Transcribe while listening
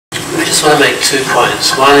just want to make 2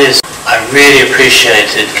 points. One is I really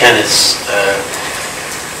appreciated Kenneth's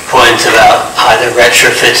point about either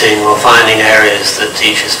retrofitting or finding areas that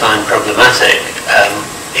teachers find problematic.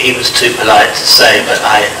 He was too polite to say, but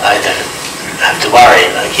I don't have to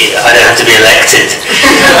worry, I don't have to be elected.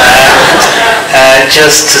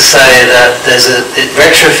 Just to say that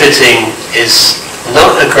retrofitting is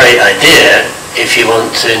not a great idea if you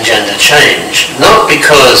want to engender change, not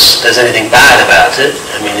because there's anything bad about it.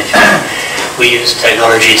 I mean, we use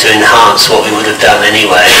technology to enhance what we would have done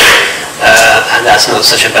anyway, and that's not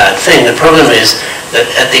such a bad thing. The problem is that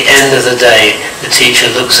at the end of the day, the teacher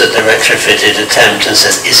looks at the retrofitted attempt and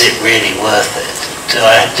says, is it really worth it?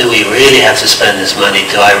 Do we really have to spend this money?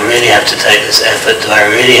 Do I really have to take this effort? Do I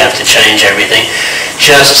really have to change everything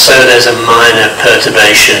just so there's a minor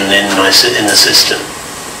perturbation in the system?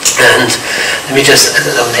 And let me just,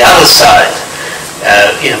 on the other side,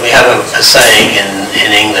 we have a saying in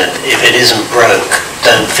England, if it isn't broke,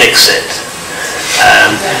 don't fix it.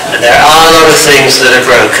 And there are a lot of things that are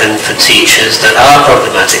broken for teachers, that are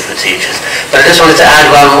problematic for teachers. But I just wanted to add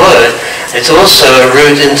one word. It's also a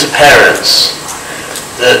route into parents.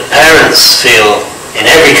 That parents feel, in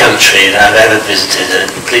every country that I've ever visited, and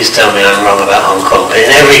please tell me I'm wrong about Hong Kong, but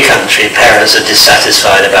in every country parents are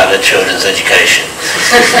dissatisfied about their children's education.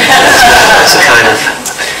 That's a kind of,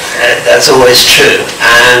 that's always true.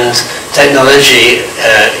 And technology,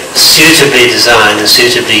 suitably designed and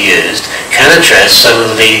suitably used, can address some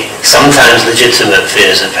of the sometimes legitimate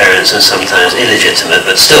fears of parents and sometimes illegitimate,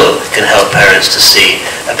 but still can help parents to see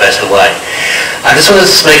a better way. I just wanted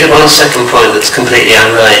to make one second point that's completely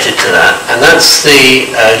unrelated to that, and that's the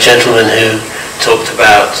gentleman who talked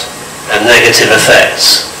about negative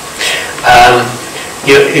effects.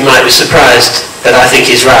 You might be surprised, but I think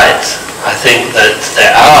he's right. I think that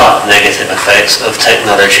there are negative effects of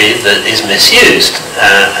technology that is misused,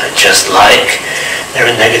 just like there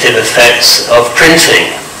are negative effects of printing.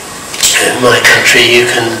 In my country, you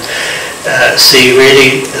can see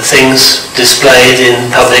really things displayed in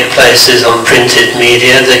public places on printed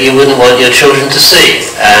media that you wouldn't want your children to see.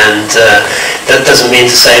 And that doesn't mean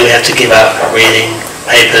to say we have to give up reading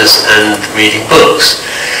papers and reading books.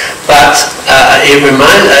 But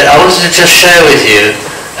I wanted to just share with you,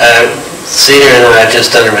 Celia and I have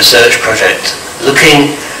just done a research project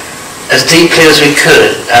looking as deeply as we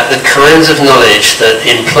could at the kinds of knowledge that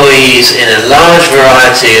employees in a large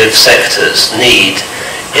variety of sectors need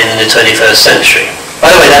in the 21st century. By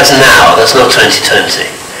the way, that's now, that's not 2020.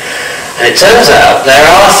 And it turns out there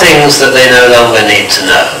are things that they no longer need to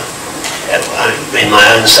know. In my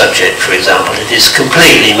own subject, for example, it is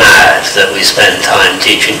completely mad that we spend time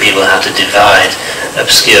teaching people how to divide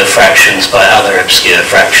obscure fractions by other obscure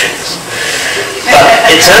fractions. But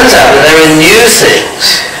it turns out that there are new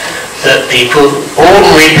things that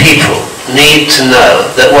ordinary people, need to know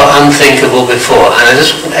that were unthinkable before. And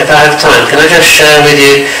if I have time, can I just share with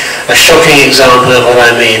you a shocking example of what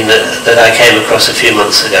I mean that I came across a few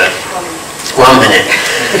months ago? 1 minute.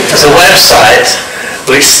 There's a website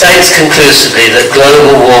which states conclusively that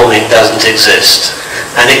global warming doesn't exist.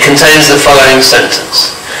 And it contains the following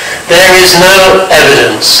sentence. There is no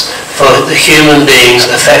evidence for the human beings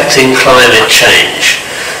affecting climate change.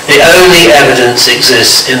 The only evidence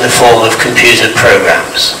exists in the form of computer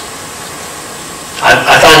programs.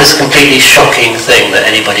 I find this a completely shocking thing that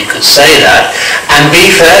anybody could say that and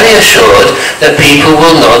be fairly assured that people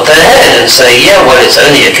will nod their head and say, yeah, well, it's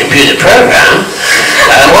only a computer program.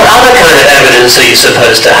 What other kind of evidence are you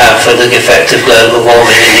supposed to have for the effect of global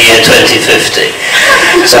warming in the year 2050?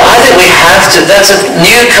 So I think we have to, that's a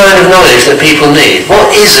new kind of knowledge that people need.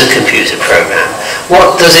 What is a computer program?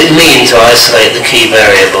 What does it mean to isolate the key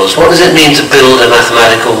variables? What does it mean to build a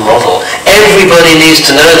mathematical model? Everybody needs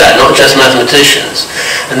to know that, not just mathematicians.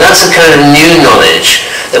 And that's the kind of new knowledge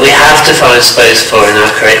that we have to find space for in our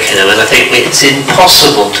curriculum, and I think it's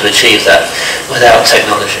impossible to achieve that without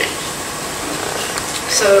technology.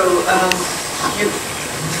 So, you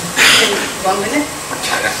in 1 minute?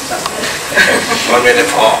 1 minute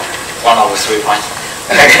for 1 over 3 points.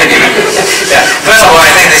 Yeah. First of all,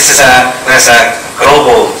 I think there's a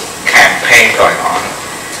global campaign going on.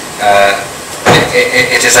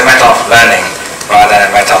 It is a matter of learning rather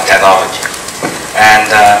than a matter of technology.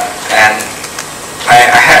 And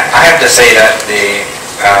I have to say that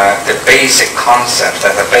the basic concept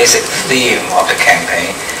and the basic theme of the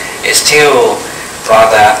campaign is still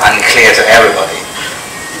rather unclear to everybody.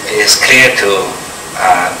 It is clear to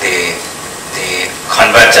the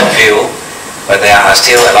converted view. But there are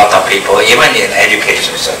still a lot of people, even in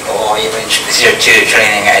education or even teacher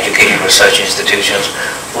training and education research institutions,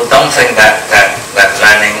 who don't think that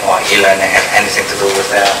learning or e-learning has anything to do with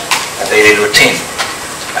their daily routine.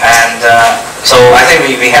 And so I think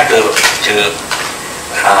we have to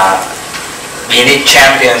we need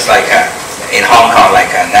champions like in Hong Kong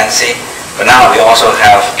like Nancy, but now we also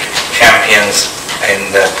have champions in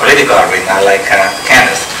the political arena like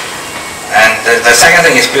Kenneth. And the second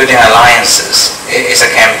thing is building alliances. It's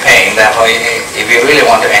a campaign, therefore if you really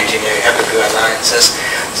want to engineer, you have to build alliances.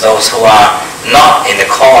 Those who are not in the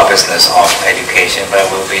core business of education but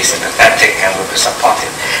will be sympathetic and will be supportive.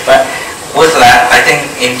 But with that, I think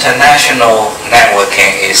international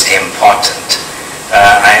networking is important.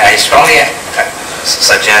 I strongly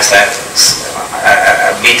suggest that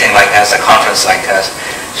a meeting like us, a conference like us,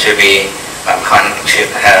 should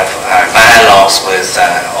have dialogues with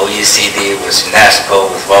OECD, with UNESCO,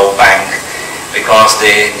 with World Bank, because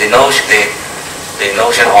the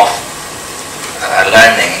notion of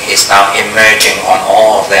learning is now emerging on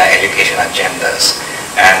all of their education agendas,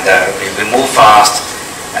 and we move fast,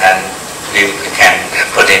 and we can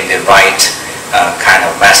put in the right kind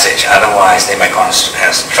of message. Otherwise, they might go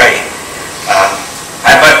astray.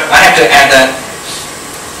 But I have to add that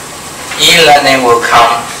e-learning will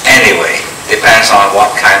come anyway. Depends on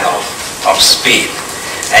what kind of speed.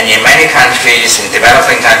 And in many countries, in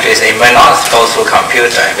developing countries, it may not go through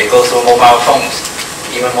computer, it may go through mobile phones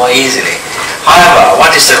even more easily. However,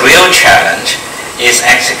 what is the real challenge is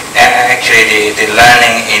actually the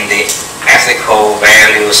learning in the ethical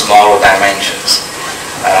values, moral dimensions.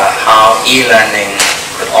 How e-learning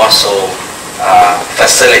could also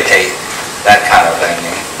facilitate that kind of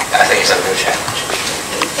learning, I think is a real challenge.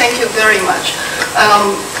 Thank you very much.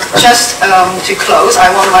 Just to close, I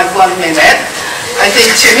want like 1 minute. I think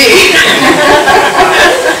to me,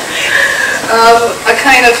 a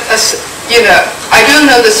kind of, I don't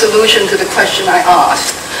know the solution to the question I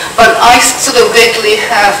asked, but I sort of vaguely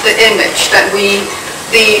have the image that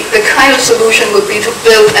the kind of solution would be to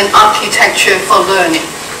build an architecture for learning.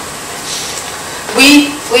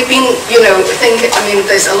 We've been, thinking,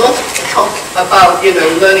 there's a lot of talk about,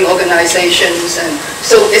 learning organizations, and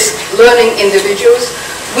so it's learning individuals.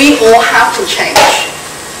 We all have to change.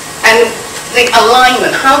 And the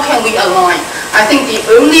alignment, how can we align? I think the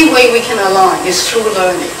only way we can align is through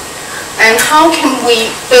learning. And how can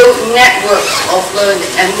we build networks of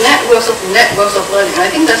learning and networks of learning? And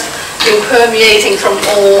I think that's been permeating from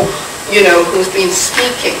all, who's been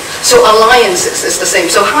speaking. So alliances is the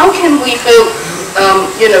same. So how can we build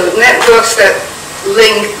networks that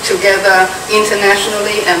link together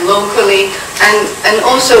internationally and locally, and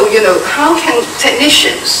also, how can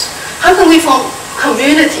we form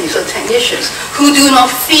communities of technicians who do not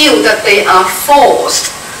feel that they are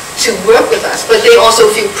forced to work with us, but they also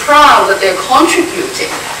feel proud that they're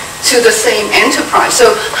contributing to the same enterprise.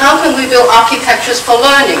 So how can we build architectures for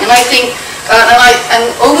learning? And I think, and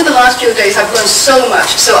over the last few days, I've learned so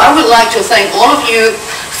much. So I would like to thank all of you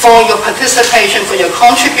for your participation, for your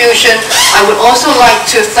contribution. I would also like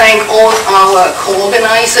to thank all our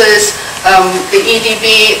co-organizers, the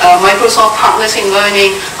EDB, Microsoft Partners in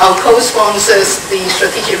Learning, our co-sponsors, the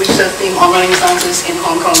Strategic Research Team on Learning Sciences in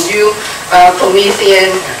Hong Kong U, Promethean,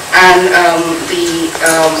 and the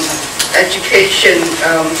Education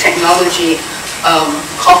Technology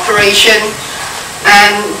Corporation,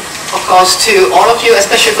 and of course to all of you,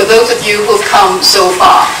 especially for those of you who've come so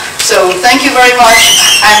far. So thank you very much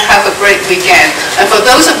and have a great weekend. And for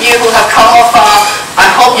those of you who have come off far, I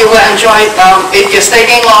hope you will enjoy, if you're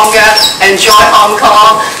staying longer, enjoy Hong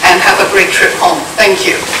Kong and have a great trip home. Thank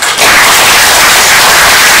you.